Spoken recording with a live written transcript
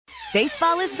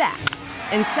Baseball is back,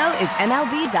 and so is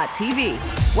MLB.tv.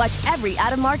 Watch every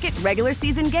out-of-market regular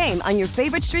season game on your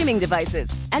favorite streaming devices,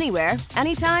 anywhere,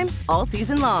 anytime, all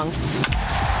season long.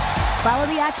 Follow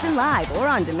the action live or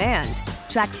on demand.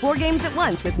 Track 4 games at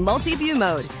once with multi-view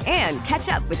mode and catch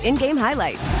up with in-game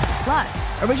highlights.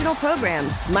 Plus, original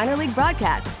programs, minor league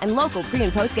broadcasts, and local pre-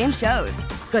 and post-game shows.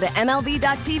 Go to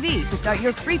MLB.tv to start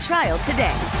your free trial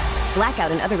today.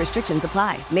 Blackout and other restrictions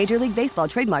apply. Major League Baseball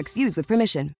trademarks used with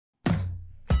permission.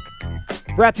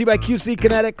 Brought to you by QC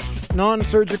Kinetics,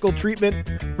 non-surgical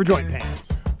treatment for joint pain.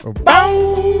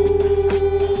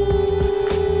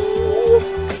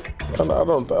 I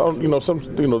don't,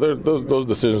 those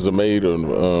decisions are made in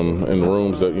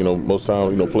rooms that, most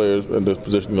times, players in this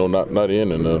position, not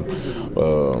in.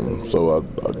 And so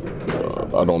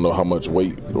I don't know how much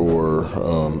weight or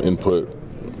input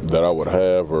that I would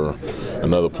have or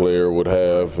another player would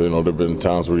have. There've been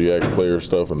times where you ask players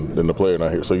stuff and then the player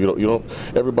not here. So you don't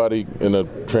everybody in a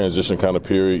transition kind of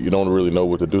period, you don't really know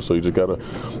what to do. So you just gotta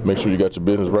make sure you got your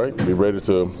business right. Be ready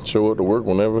to show up to work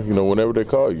whenever they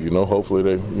call you. Hopefully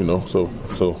they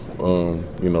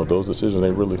those decisions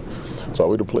ain't really. It's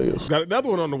always the players. Got another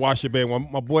one on the Washington.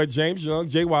 My boy James Young,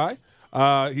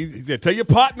 JY. He said, "Tell your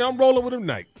partner I'm rolling with him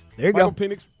tonight." There you Michael go.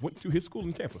 Penix went to his school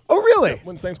in Tampa. Oh, really? Yeah,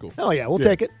 went to the same school. Oh, yeah. We'll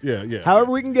take it. Yeah. However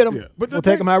we can get him. Yeah. But we'll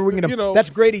take him however we can get him. That's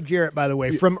Grady Jarrett, by the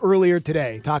way, from earlier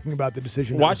today, talking about the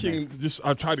decision. Watching,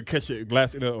 I tried to catch it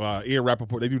last Ian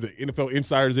Rappaport. They do the NFL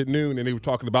Insiders at noon, and they were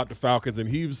talking about the Falcons, and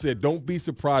he said, don't be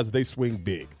surprised if they swing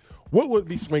big. What would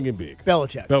be swinging big?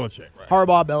 Belichick, right.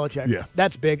 Harbaugh, Belichick. Yeah.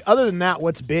 That's big. Other than that,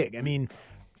 what's big? I mean,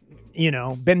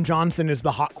 Ben Johnson is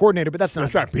the hot coordinator, but that's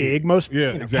not big. Most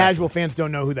exactly. Casual fans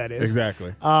don't know who that is.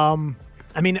 Exactly. I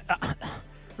mean, I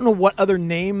don't know what other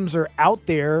names are out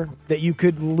there that you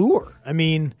could lure. I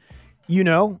mean,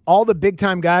 all the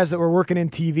big-time guys that were working in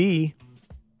TV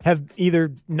have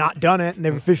either not done it and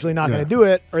they're officially not going to do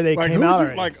it, or they came out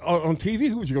already. Like on TV,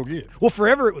 who would you go get? Well,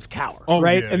 forever it was Cowher,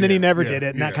 right? And then he never did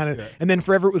it, and that kind of. And then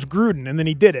forever it was Gruden, and then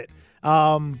he did it.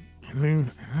 I mean,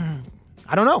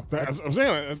 I don't know. I'm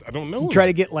saying I don't know. Try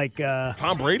to get like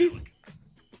Tom Brady.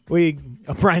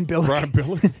 Brian Billick. Brian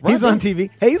Billick. He's on TV.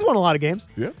 Hey, he's won a lot of games.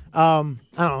 Yeah. I don't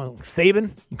know.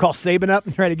 Saban. You call Saban up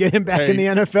and try to get him back in the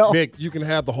NFL. Nick, you can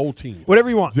have the whole team. Whatever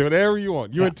you want. Do whatever you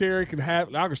want. You and Terry can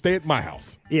have. I can stay at my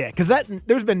house. Yeah, because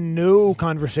there's been no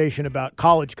conversation about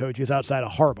college coaches outside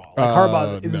of Harbaugh.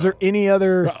 Harbaugh. Is there any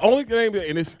other? The only name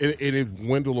that it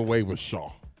dwindled away was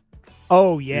Shaw.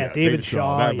 Oh, yeah, David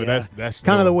Shaw. But that's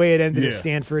kind of the way it ended at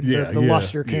Stanford. The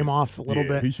luster came off a little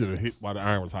bit. He should have hit while the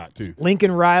iron was hot, too.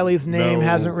 Lincoln Riley's name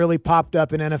hasn't really popped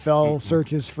up in NFL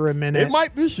searches for a minute. It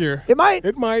might this year. It might.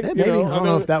 Yeah, maybe. I don't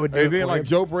know if that would do And it then, for like you.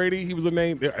 Joe Brady, he was a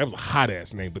name. That was a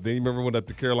hot-ass name. But then you remember went up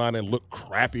to Carolina and looked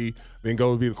crappy, then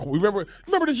go be the – remember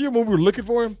this year when we were looking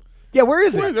for him? Yeah, where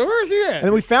is he? Where is he at? And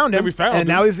then we found him, and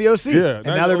now he's the OC. Yeah, and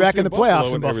now they're back in the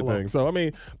playoffs in Buffalo. Everything. So, I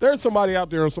mean, there's somebody out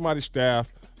there on somebody's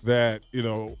staff that,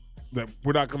 that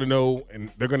we're not going to know,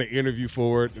 and they're going to interview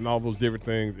for it and all those different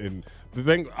things. And the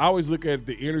thing, I always look at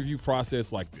the interview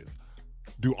process like this.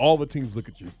 Do all the teams look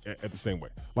at you at the same way?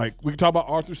 Like, we can talk about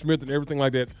Arthur Smith and everything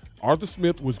like that. Arthur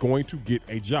Smith was going to get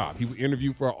a job. He would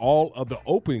interview for all of the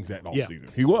openings that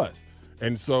offseason. He was.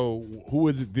 And so who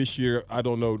is it this year? I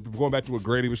don't know. Going back to what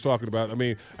Grady was talking about, I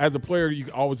mean, as a player, you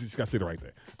always just got to say the right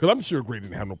thing. Because I'm sure Grady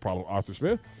didn't have no problem with Arthur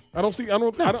Smith. I don't see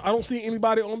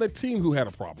anybody on that team who had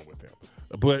a problem with him.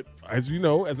 But as you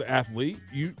know, as an athlete,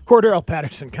 Cordell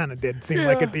Patterson kind of did seem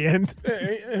like at the end.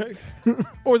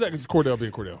 Or is that because Cordell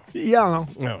being Cordell? Yeah, I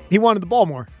don't know. No. He wanted the ball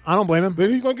more. I don't blame him. Then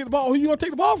he's going to get the ball. Who are you going to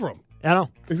take the ball from? I know.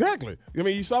 Exactly. I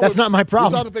mean, you saw that's not my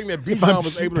problem. You saw the thing that Bijan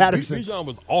was able to do. Bijan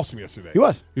was awesome yesterday. He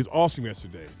was. He was awesome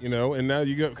yesterday. And now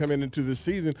you come into this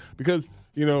season because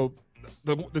the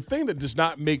thing that does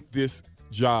not make this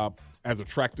job as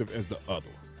attractive as the other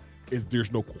is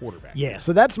there's no quarterback. Yeah,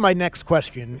 so that's my next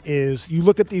question is you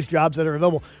look at these jobs that are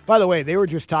available. By the way, they were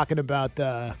just talking about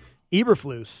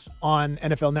Eberflus on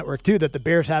NFL Network, too, that the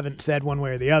Bears haven't said one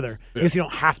way or the other. I guess you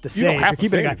don't have to say. You don't have to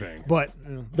say anything. But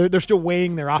they're still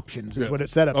weighing their options is what it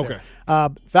said up there.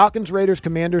 Falcons, Raiders,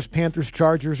 Commanders, Panthers,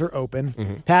 Chargers are open.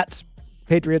 Mm-hmm. Pats,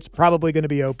 Patriots probably going to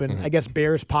be open. Mm-hmm. I guess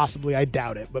Bears possibly. I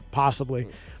doubt it, but possibly.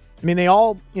 I mean, they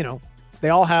all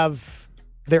have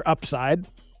their upside.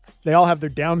 They all have their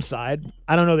downside.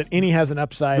 I don't know that any has an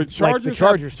upside like the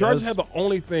Chargers have the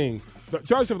only thing. The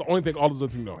Chargers have the only thing all of the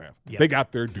other teams don't have. Yep. They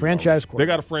got their dude. Franchise quarterback.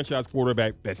 They got a franchise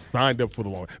quarterback that signed up for the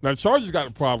long. Now, the Chargers got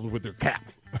a problem with their cap.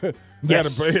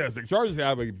 The Chargers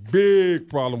have a big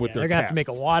problem with their cap. They're going to have to make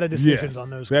a lot of decisions on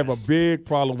those guys. They have a big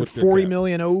problem with their $40 cap.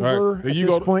 million over at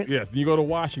this point. Yes, you go to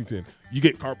Washington. You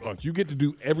get carte blanche. You get to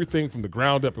do everything from the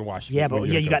ground up in Washington. Yeah, but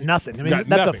you got nothing. I mean,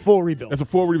 that's a full rebuild. That's a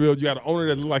full rebuild. You got an owner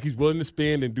that looks like he's willing to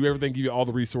spend and do everything, give you all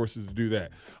the resources to do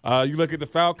that. You look at the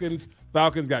Falcons.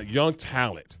 Falcons got young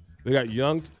talent. They got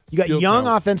young. You got young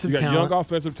offensive talent. You got young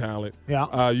offensive talent.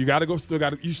 Yeah. You got to go. You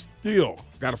still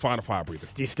got to find a fire breather.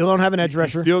 You still don't have an edge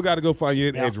rusher. You still got to go find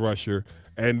your edge rusher,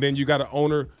 and then you got an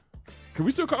owner. Can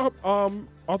we still call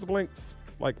Arthur Blanks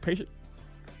like patient?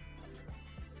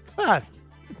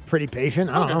 Pretty patient.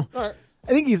 I don't know. All right.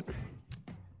 I think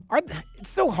it's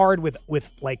so hard with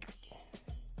like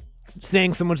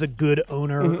saying someone's a good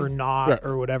owner or not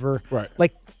or whatever. Right.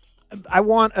 Like, I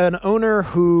want an owner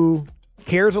who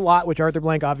cares a lot, which Arthur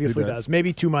Blank obviously does.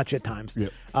 Maybe too much at times.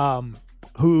 Yep.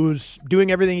 Who's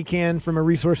doing everything he can from a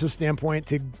resources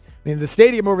standpoint the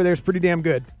stadium over there is pretty damn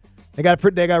good. They got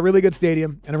a really good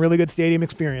stadium and a really good stadium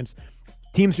experience.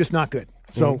 Team's just not good.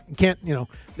 So you can't,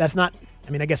 that's not,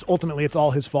 I guess ultimately it's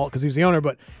all his fault because he's the owner,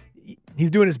 but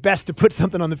he's doing his best to put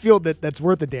something on the field that's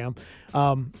worth a damn.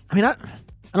 I don't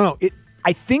know.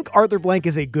 I think Arthur Blank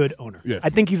is a good owner. Yes. I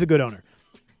think he's a good owner,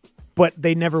 but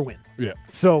they never win. Yeah.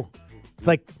 So it's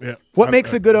like, what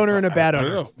makes a good owner and a bad owner?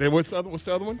 I don't know. Then what's the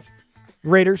other ones?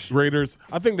 Raiders.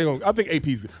 I think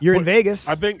AP's. You're in Vegas.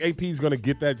 I think AP's going to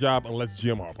get that job unless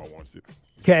Jim Harbaugh wants it.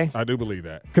 Okay. I do believe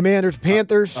that. Commanders,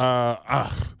 Panthers.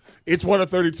 It's 1 of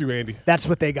 32, Andy. That's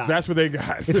what they got.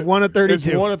 It's 1 of 32.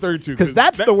 It's 1 of 32. Because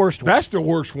that's the worst one. That's the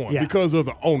worst one because of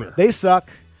the owner. They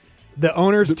suck. The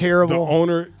owner's terrible. The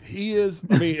owner, he is.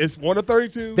 It's 1 of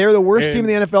 32. They're the worst team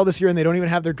in the NFL this year, and they don't even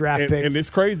have their draft pick. And it's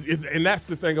crazy. And that's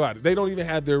the thing about it. They don't even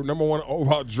have their number 1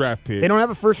 overall draft pick. They don't have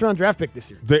a first-round draft pick this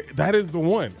year. That is the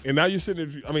one. And now you're sitting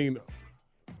there,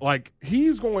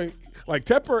 he's going – like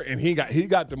Tepper, and he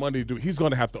got the money to do it. He's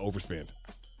going to have to overspend.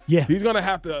 Yeah. He's going to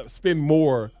have to spend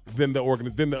more than the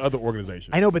other organizations.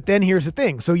 I know, but then here's the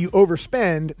thing. So you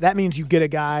overspend. That means you get a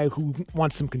guy who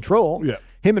wants some control. Yeah.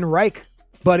 Him and Reich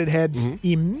butted heads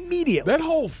immediately. That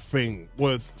whole thing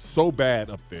was so bad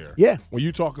up there. Yeah. When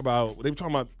you talk about – they were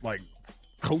talking about, like,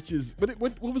 coaches.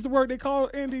 What was the word they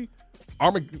called, Andy?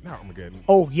 Not Armageddon.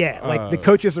 Oh, yeah. Like the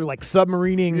coaches are like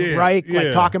submarining Reich,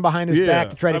 like talking behind his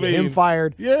back to try to get him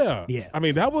fired. Yeah. Yeah.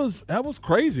 That was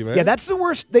crazy, man. Yeah, that's the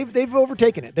worst. They've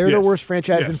overtaken it. They're the worst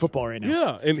franchise in football right now.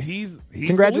 Yeah, and he's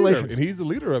congratulations. the leader, and he's the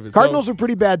leader of it. Cardinals are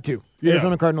pretty bad too. Yeah.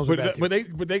 Arizona Cardinals are bad too.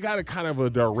 But they got a kind of a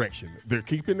direction. They're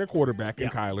keeping their quarterback in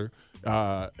Kyler.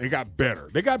 They got better.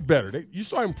 You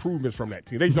saw improvements from that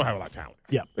team. They just don't have a lot of talent.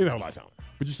 Yeah. They don't have a lot of talent,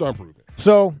 but you saw improvement.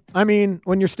 So,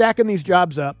 when you're stacking these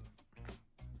jobs up,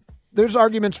 there's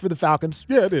arguments for the Falcons.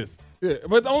 Yeah, it is. Yeah,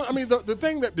 but the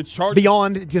thing that the Chargers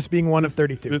beyond just being 1 of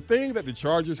 32. The thing that the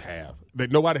Chargers have that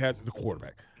nobody has is the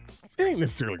quarterback. It ain't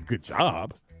necessarily a good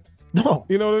job. No,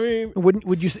 you know what I mean.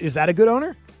 Would you? Is that a good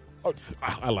owner? Oh,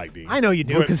 I like Dean. I know you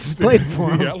do because you played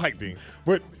for him. Yeah, I like Dean,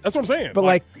 but that's what I'm saying. But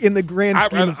like in the grand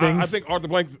scheme of things, I think Arthur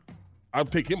Blanks. I'll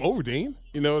take him over Dean.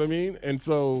 You know what I mean? And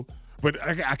so. But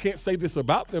I can't say this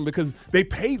about them because they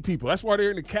paid people. That's why they're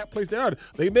in the cap place they are.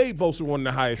 They made Bosa one of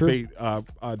the highest paid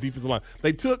defensive line.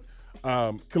 They took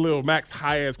Khalil Mack's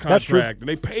highest contract, and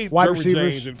they paid Derwin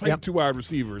James and paid 2 wide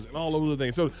receivers and all those other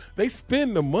things. So they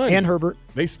spend the money. And Herbert.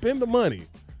 They spend the money.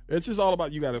 It's just all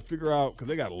about you got to figure out because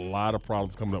they got a lot of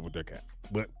problems coming up with their cap.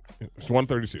 But it's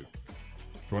 132.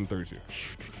 It's 132.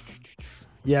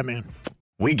 Yeah, man.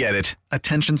 We get it.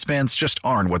 Attention spans just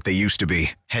aren't what they used to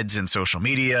be. Heads in social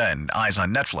media and eyes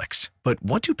on Netflix. But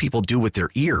what do people do with their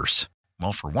ears?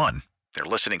 Well, for one, they're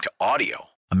listening to audio.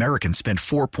 Americans spend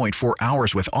 4.4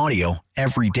 hours with audio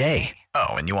every day. Oh,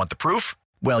 and you want the proof?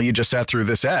 Well, you just sat through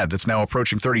this ad that's now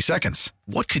approaching 30 seconds.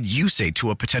 What could you say to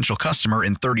a potential customer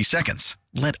in 30 seconds?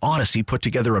 Let Odyssey put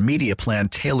together a media plan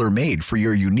tailor-made for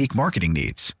your unique marketing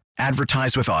needs.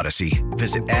 Advertise with Odyssey.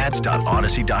 Visit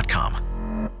ads.odyssey.com.